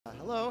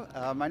Hello,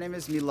 my name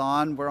is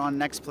Milan. We're on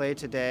Nextplay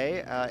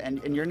today.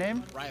 And your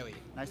name? Riley.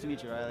 Nice to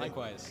meet you, Riley.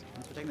 Likewise.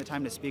 Thanks for taking the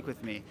time to speak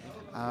with me.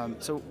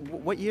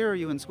 What year are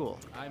you in school?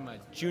 I'm a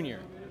junior.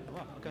 Oh,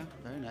 wow. Okay,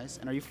 very nice.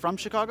 And are you from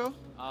Chicago?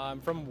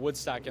 I'm from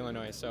Woodstock,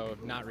 Illinois, so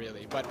not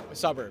really, but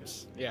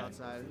suburbs. Yeah.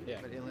 Outside, Yeah.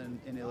 but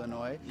in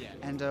Illinois. Yeah.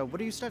 And what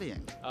are you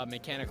studying?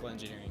 Mechanical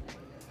engineering.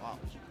 Wow,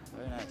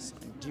 very nice.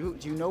 Do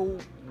you know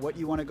what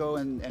you want to go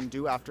and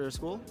do after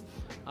school?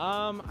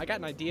 I got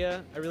an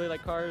idea. I really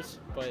like cars,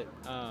 but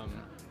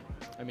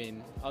I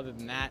mean, other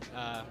than that,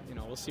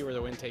 we'll see where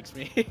the wind takes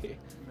me.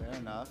 Fair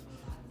enough.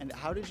 And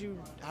how did you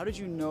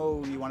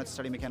know you wanted to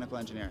study mechanical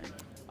engineering?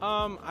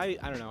 I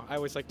don't know. I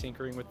always like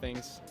tinkering with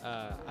things.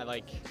 I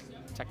like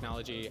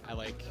technology. I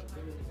like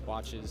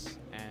watches,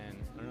 and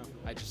I don't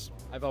know.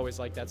 I've always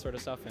liked that sort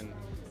of stuff, and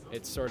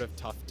it's sort of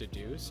tough to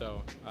do.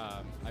 So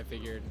I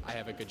figured I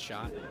have a good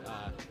shot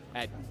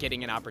at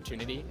getting an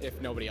opportunity if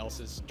nobody else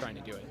is trying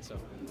to do it. So.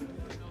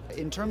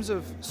 In terms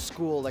of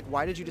school, like,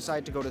 why did you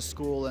decide to go to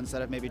school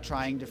instead of maybe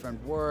trying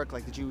different work?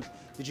 Like, did you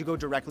go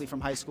directly from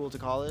high school to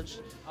college?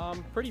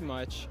 Pretty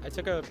much. I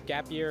took a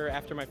gap year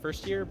after my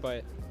first year,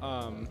 but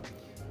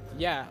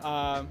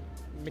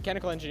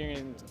mechanical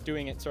engineering,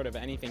 doing it sort of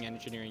anything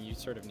engineering, you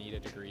sort of need a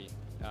degree.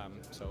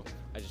 So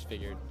I just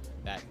figured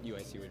that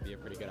UIC would be a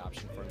pretty good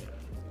option for me.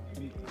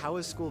 And how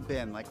has school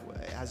been? Like,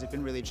 has it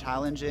been really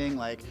challenging?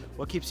 Like,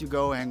 what keeps you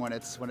going when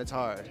it's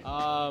hard?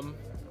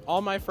 All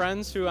my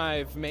friends who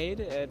I've made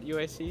at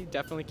UIC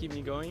definitely keep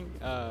me going,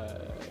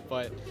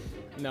 but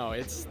no,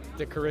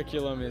 the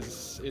curriculum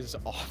is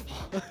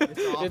awful.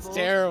 It's awful? It's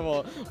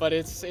terrible, but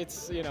it's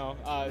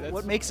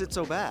What makes it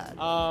so bad?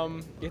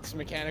 It's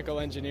mechanical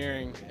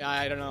engineering.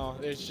 I don't know.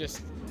 There's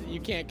just,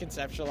 you can't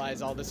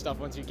conceptualize all this stuff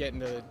once you get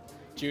into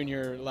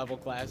junior level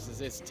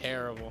classes. It's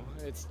terrible.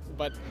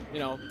 But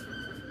we'll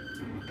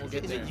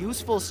get there. Is it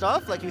useful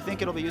stuff? Like, you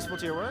think it'll be useful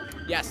to your work?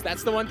 Yes,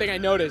 that's the one thing I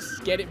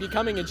noticed.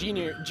 Becoming a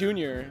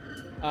junior,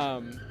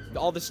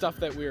 all the stuff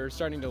that we're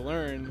starting to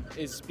learn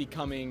is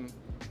becoming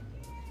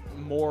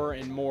more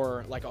and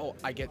more like, oh,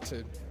 I get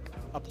to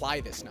apply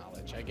this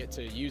knowledge. I get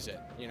to use it,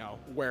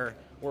 where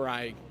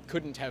I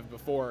couldn't have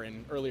before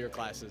in earlier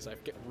classes.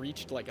 I've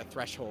reached like a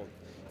threshold,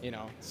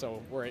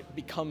 so where it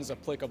becomes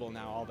applicable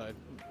now, all the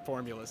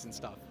formulas and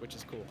stuff, which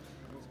is cool.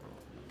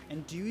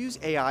 And do you use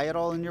AI at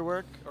all in your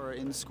work or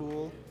in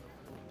school?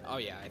 Oh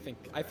yeah,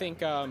 I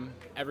think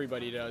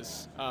everybody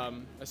does.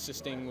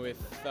 Assisting with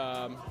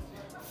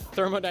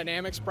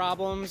thermodynamics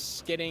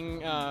problems,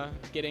 getting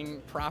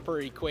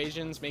proper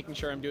equations, making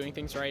sure I'm doing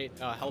things right,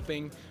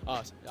 helping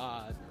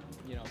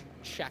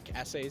check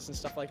essays and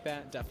stuff like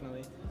that,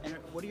 definitely. And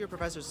what do your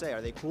professors say?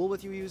 Are they cool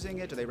with you using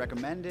it? Do they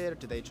recommend it? Or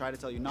do they try to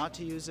tell you not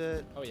to use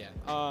it? Oh yeah,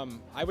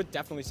 I would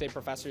definitely say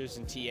professors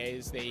and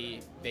TAs,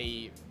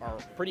 they are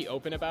pretty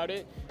open about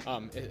it.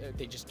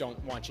 They just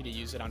don't want you to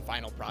use it on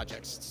final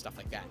projects, stuff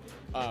like that.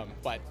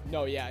 But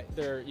no, yeah,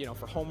 they're,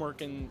 for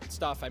homework and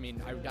stuff, I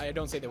mean, I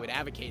don't say they would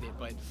advocate it,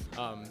 but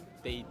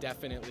they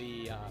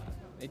definitely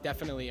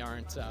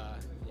aren't,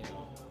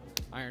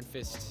 iron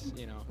fist,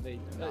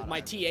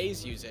 my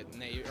TAs use it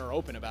and they are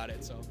open about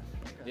it, so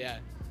okay. Yeah.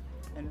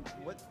 And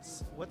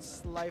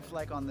what's life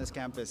like on this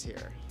campus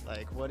here?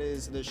 Like, what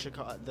is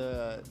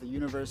the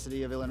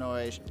University of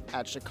Illinois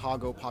at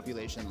Chicago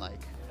population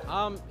like?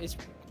 It's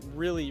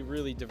really,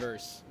 really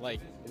diverse, like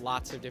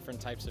lots of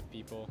different types of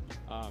people.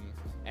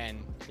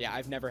 And yeah,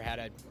 I've never had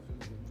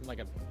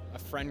a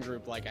friend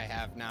group like I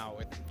have now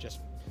with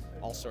just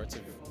all sorts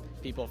of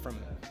people from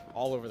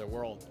all over the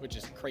world, which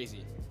is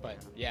crazy. But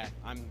yeah,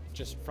 I'm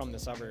just from the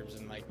suburbs,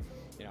 and I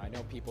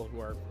know people who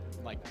are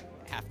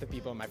half the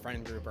people in my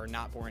friend group are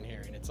not born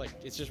here, and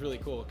it's just really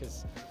cool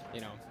because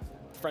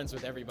friends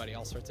with everybody,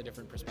 all sorts of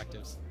different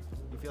perspectives.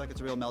 You feel like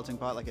it's a real melting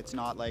pot? Like, it's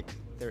not like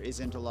there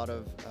isn't a lot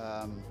of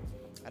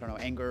I don't know,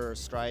 anger or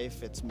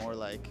strife. It's more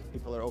like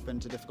people are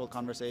open to difficult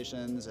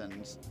conversations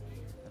and,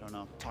 I don't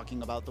know,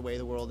 talking about the way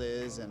the world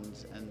is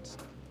and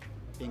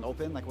being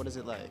open. Like, what is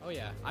it like? Oh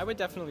yeah, I would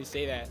definitely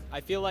say that.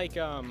 I feel like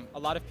a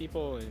lot of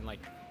people in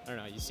I don't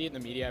know, you see it in the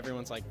media,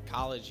 everyone's like,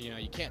 college, you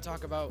can't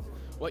talk about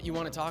what you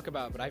want to talk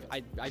about, but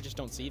I just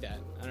don't see that.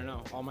 I don't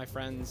know, all my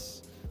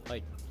friends are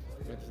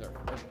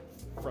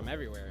from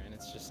everywhere, and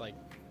it's just like,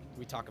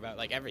 we talk about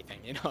everything,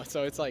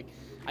 so it's like,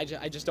 I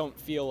just don't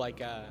feel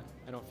like,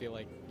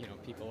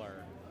 people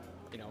are,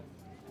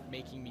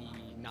 making me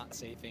not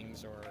say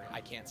things, or I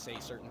can't say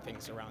certain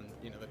things around,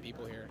 the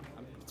people here.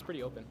 It's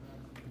pretty open.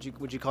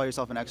 Would you call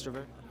yourself an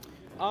extrovert?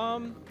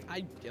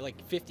 I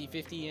like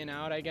 50-50 in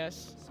out, I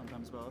guess.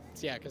 Sometimes both?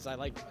 Yeah, because I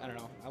like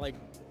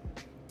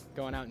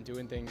going out and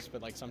doing things,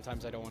 but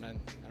sometimes I don't want to,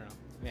 I don't know.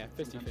 Yeah,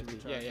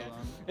 50-50. Yeah. Yeah.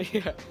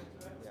 Yeah,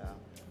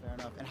 fair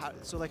enough.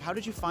 And how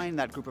did you find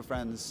that group of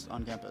friends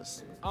on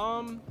campus?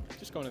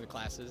 Just going to the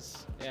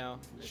classes,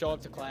 show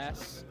up to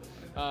class.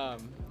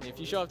 If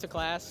you show up to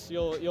class,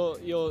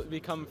 you'll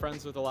become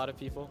friends with a lot of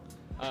people.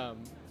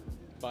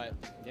 But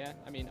yeah,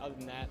 I mean, other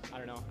than that, I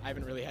don't know. I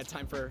haven't really had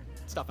time for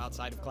stuff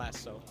outside of class,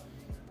 so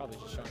probably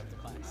just showing up to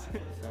class.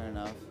 Fair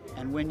enough.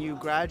 And when you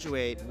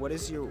graduate,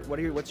 what's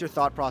your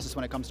thought process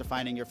when it comes to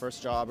finding your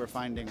first job or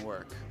finding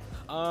work?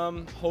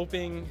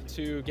 Hoping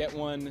to get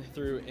one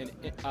through an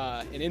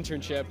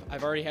internship.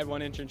 I've already had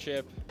one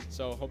internship,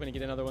 so hoping to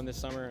get another one this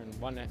summer, and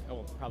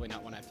probably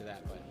not one after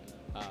that, but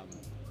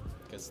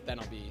because then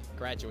I'll be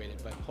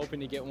graduated. But hoping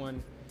to get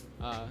one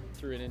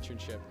through an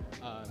internship,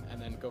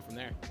 and then go from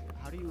there.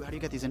 How do you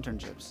get these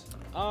internships?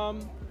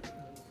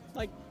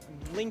 Like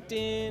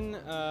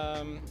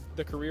LinkedIn,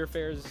 the career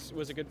fairs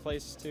was a good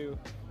place to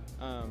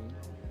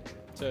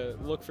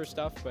look for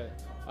stuff, but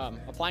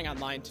applying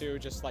online too,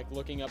 just like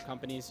looking up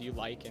companies you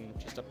like and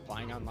just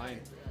applying online.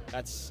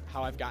 That's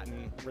how I've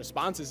gotten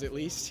responses, at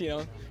least. You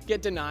know,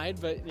 get denied,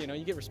 but you know,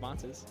 you get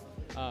responses.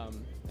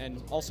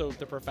 And also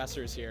the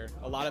professors here.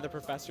 A lot of the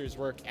professors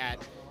work at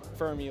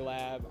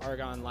Lab,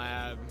 AnKord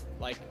Lab,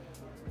 like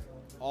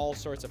all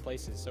sorts of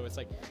places. So it's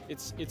like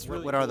it's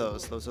really. What are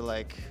those? Those are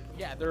like.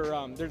 Yeah,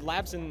 they're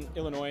labs in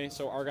Illinois.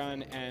 So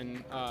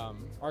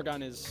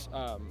AnKord is.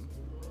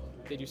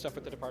 They do stuff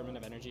with the Department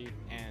of Energy,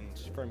 and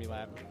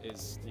Lab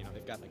is, you know,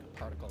 they've got like a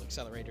particle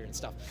accelerator and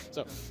stuff.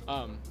 So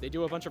they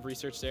do a bunch of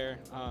research there.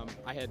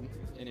 I had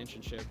an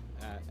internship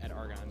at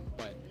AnKord,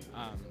 but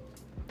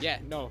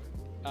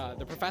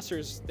the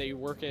professors, they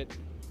work at,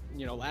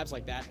 you know, labs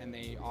like that, and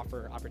they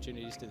offer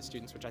opportunities to the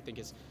students, which I think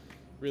is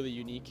really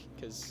unique,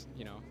 because,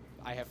 you know,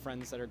 I have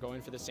friends that are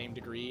going for the same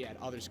degree at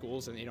other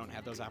schools and they don't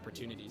have those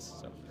opportunities.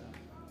 So.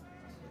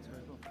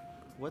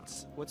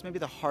 What's maybe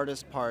the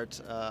hardest part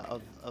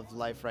of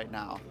life right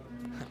now?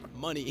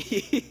 Money.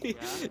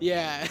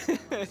 Yeah.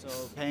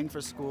 So paying for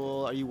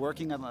school. Are you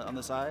working on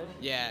the side?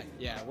 Yeah.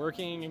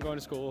 Working and going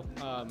to school.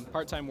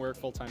 Part-time work,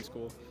 full-time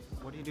school.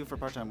 What do you do for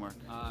part-time work?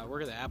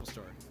 Work at the Apple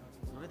Store.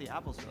 Work at the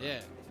Apple Store?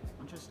 Yeah.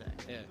 Interesting.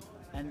 Yeah.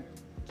 And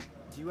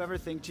do you ever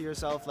think to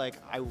yourself, like,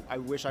 I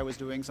wish I was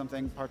doing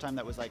something part-time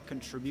that was like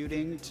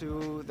contributing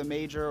to the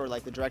major, or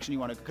like the direction you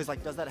want to, because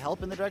like, does that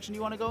help in the direction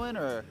you want to go in,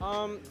 or?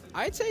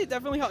 I'd say it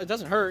definitely helps. It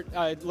doesn't hurt.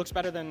 It looks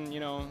better than,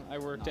 you know, I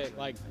worked at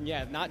like,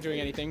 not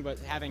doing anything, but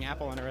having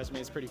Apple on a resume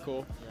is pretty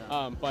cool.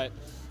 Yeah. But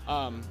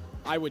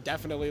I would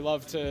definitely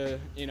love to,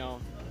 you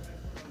know,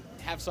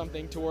 have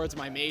something towards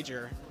my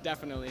major,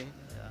 definitely.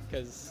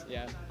 Because,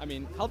 I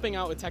mean, helping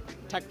out with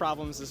tech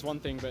problems is one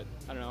thing, but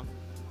I don't know,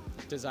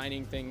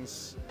 designing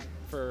things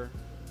for,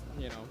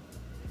 you know,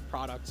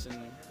 products and,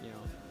 you know,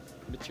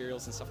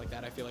 materials and stuff like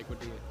that, I feel like would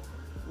be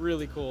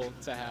really cool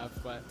to have,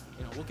 but,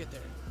 you know, we'll get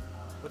there.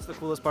 What's the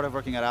coolest part of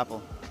working at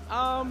Apple?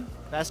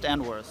 Best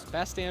and worst.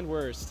 Best and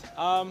worst.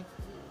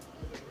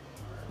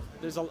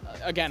 There's,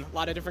 again, a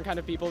lot of different kind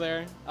of people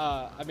there.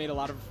 I've made a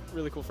lot of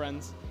really cool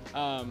friends.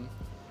 And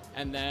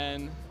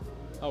then,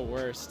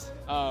 worst.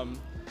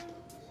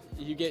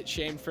 You get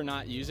shamed for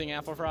not using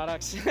Apple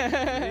products.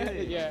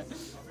 Really? Yeah.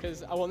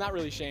 Because, well, not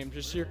really shamed,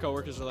 just your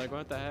coworkers are like,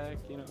 what the heck,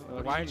 you know,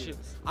 like, why aren't you?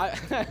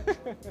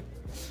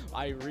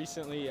 I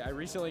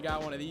recently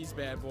got one of these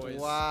bad boys.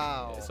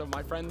 Wow. So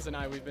my friends and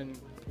I, we've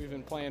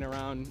been playing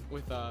around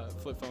with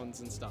flip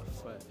phones and stuff,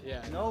 but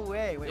yeah. No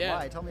way. Wait, yeah.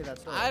 Why? Tell me that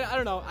story. I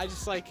don't know. I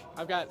just like,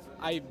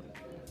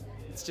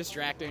 it's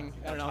distracting.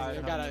 I don't know.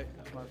 I've got a.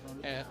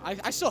 Yeah,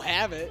 I still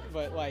have it,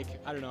 but like,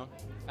 I don't know.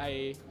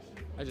 I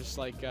just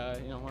like,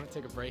 you know, want to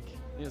take a break,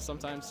 you know,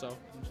 sometimes. So.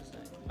 Interesting.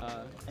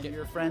 And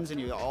your friends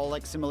and you all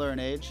like similar in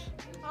age?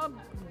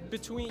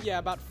 Between,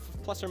 about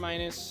plus or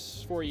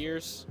minus 4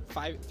 years,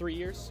 3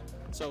 years.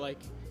 So like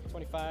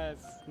 25,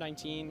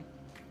 19.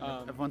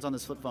 Everyone's on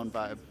this flip phone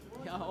vibe.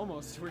 Yeah,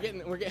 almost.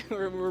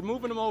 We're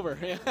moving them over.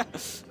 Yeah.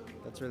 That's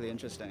really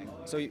interesting.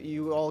 So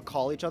you all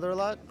call each other a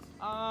lot?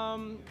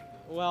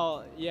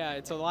 Well, yeah,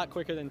 it's a lot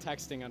quicker than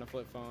texting on a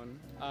flip phone.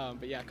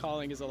 But yeah,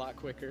 calling is a lot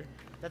quicker.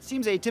 That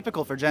seems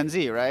atypical for Gen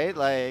Z, right?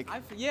 Like.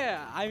 I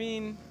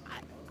mean,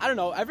 I don't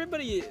know.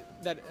 Everybody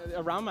that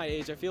around my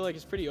age, I feel like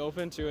is pretty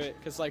open to it,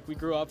 because like we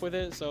grew up with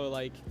it. So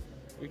like,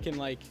 we can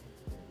like,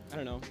 I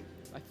don't know.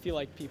 I feel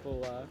like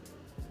people are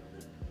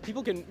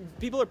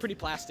pretty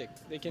plastic.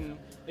 They can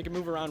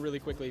move around really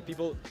quickly.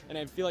 And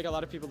I feel like a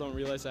lot of people don't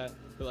realize that.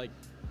 But like,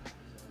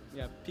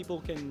 yeah, people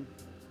can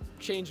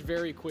change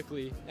very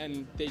quickly,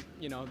 and they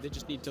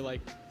just need to like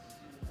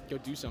go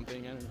do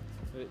something. I don't know.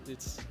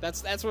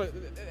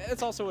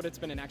 That's also what it's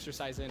been an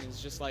exercise in,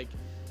 is just like,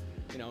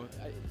 you know,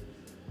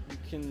 you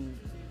can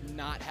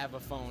not have a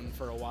phone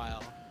for a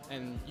while,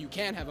 and you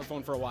can have a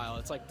phone for a while.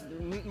 It's like,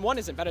 one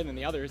isn't better than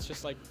the other. It's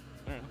just like,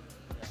 I don't know,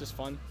 it's just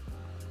fun.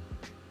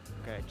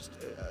 Okay, just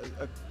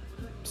a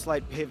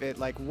slight pivot.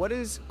 Like, what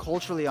is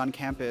culturally on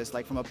campus,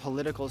 like from a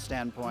political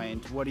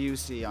standpoint, what do you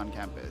see on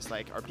campus?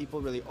 Like, are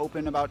people really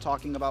open about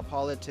talking about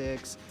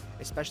politics,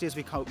 especially as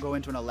we go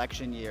into an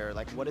election year?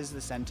 Like, what is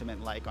the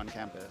sentiment like on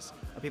campus?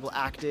 Are people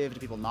active?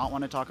 Do people not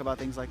want to talk about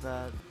things like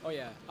that? Oh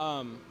yeah,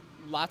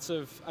 lots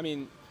of, I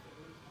mean,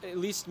 at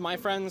least my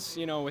friends,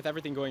 you know, with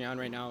everything going on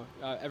right now,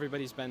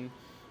 everybody's been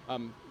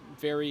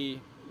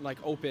very like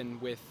open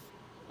with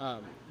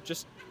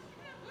just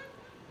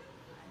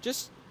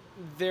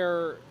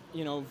their,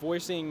 you know,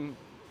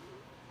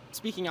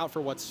 speaking out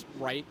for what's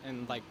right,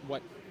 and like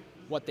what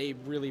what they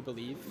really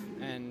believe.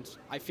 And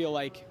I feel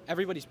like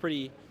everybody's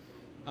pretty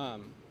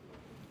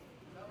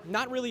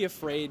not really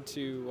afraid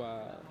to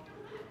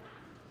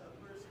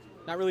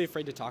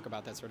talk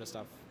about that sort of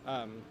stuff,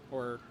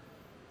 or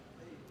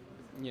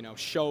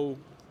show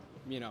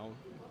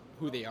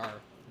who they are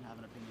And have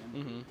an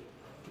opinion.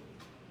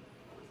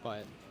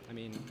 But I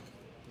mean,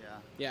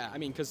 Yeah. I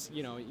mean, because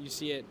you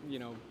see it,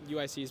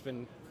 UIC's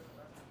been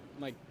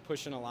like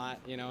pushing a lot.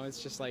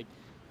 It's just like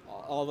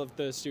all of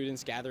the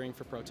students gathering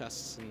for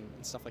protests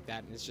and stuff like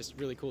that, and it's just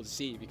really cool to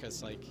see,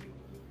 because like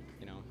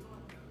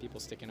people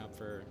sticking up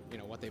for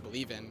what they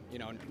believe in,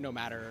 no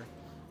matter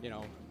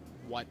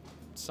what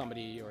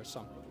somebody or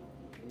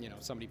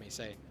somebody may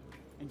say.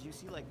 And do you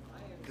see like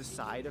the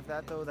side of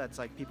that though, that's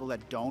like people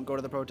that don't go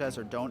to the protests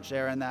or don't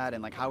share in that,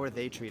 and like how are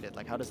they treated?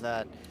 Like how does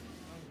that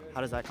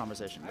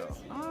conversation go?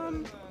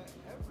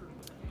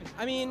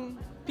 I mean,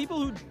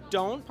 people who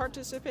don't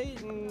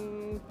participate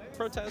in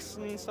protests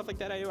and stuff like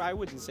that, I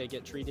wouldn't say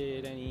get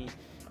treated any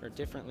or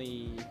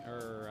differently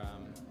or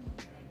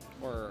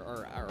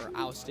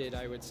ousted.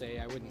 I wouldn't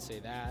say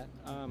that.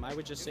 I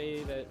would just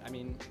say that, I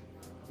mean,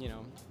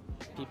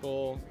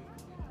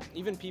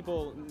 even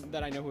people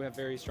that I know who have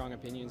very strong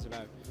opinions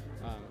about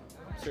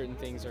certain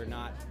things are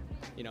not,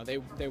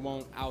 they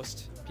won't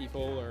oust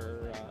people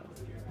or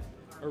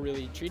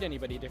really treat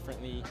anybody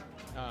differently.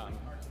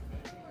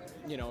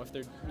 If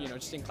they're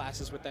just in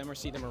classes with them or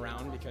see them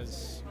around,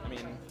 because I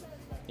mean,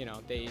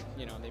 they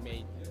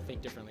may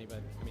think differently,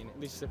 but I mean, at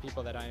least the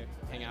people that I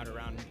hang out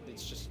around,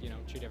 it's just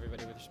treat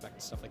everybody with respect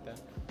and stuff like that.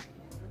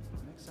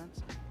 Makes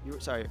sense. You were,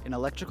 sorry, an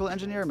electrical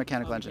engineer or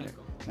mechanical engineer?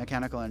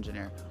 Mechanical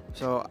engineer.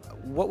 So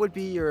what would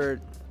be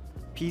your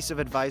piece of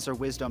advice or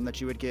wisdom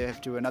that you would give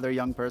to another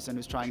young person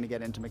who's trying to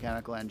get into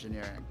mechanical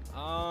engineering?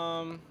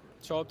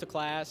 Show up to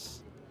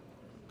class.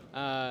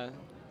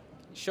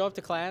 Show up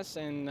to class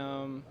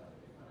and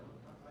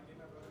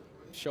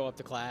show up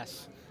to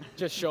class.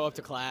 Just show up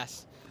to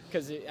class.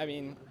 Because, I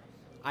mean,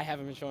 I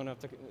haven't been showing up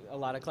to a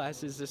lot of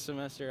classes this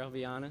semester, I'll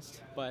be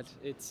honest. But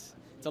it's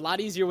a lot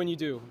easier when you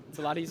do. It's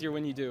a lot easier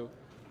when you do.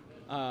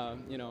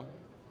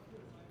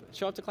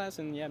 Show up to class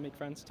and, yeah, make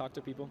friends, talk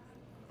to people.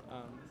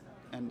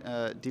 And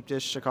deep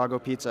dish Chicago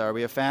pizza, are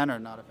we a fan or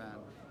not a fan?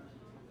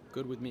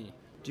 Good with me.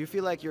 Do you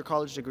feel like your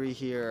college degree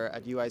here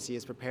at UIC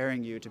is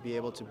preparing you to be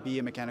able to be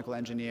a mechanical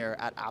engineer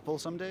at Apple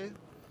someday?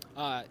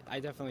 I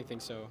definitely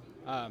think so.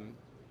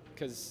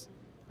 Because,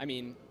 I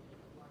mean,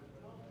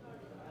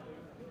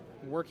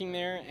 working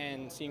there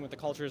and seeing what the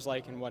culture is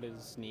like and what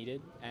is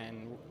needed,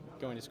 and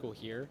going to school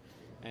here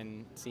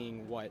and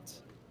seeing what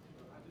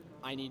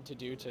I need to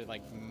do to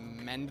like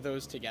mend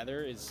those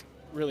together is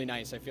really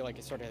nice. I feel like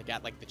I sort of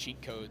got like the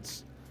cheat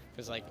codes,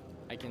 because like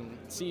I can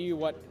see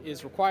what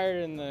is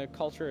required in the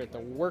culture at the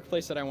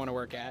workplace that I want to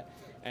work at,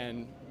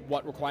 and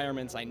what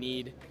requirements I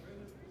need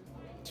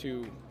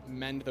to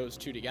mend those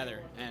two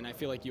together. And I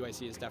feel like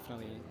UIC is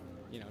definitely,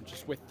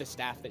 just with the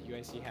staff that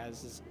UIC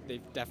has,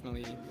 they've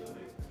definitely,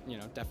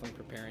 definitely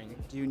preparing.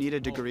 Do you need a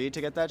degree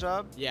to get that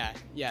job? Yeah,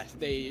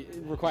 they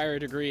require a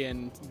degree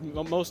and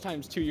most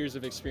times 2 years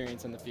of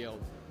experience in the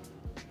field.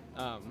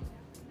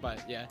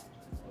 But yeah.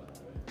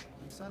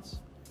 Makes sense.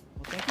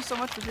 Well, thank you so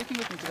much for speaking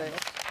with me today.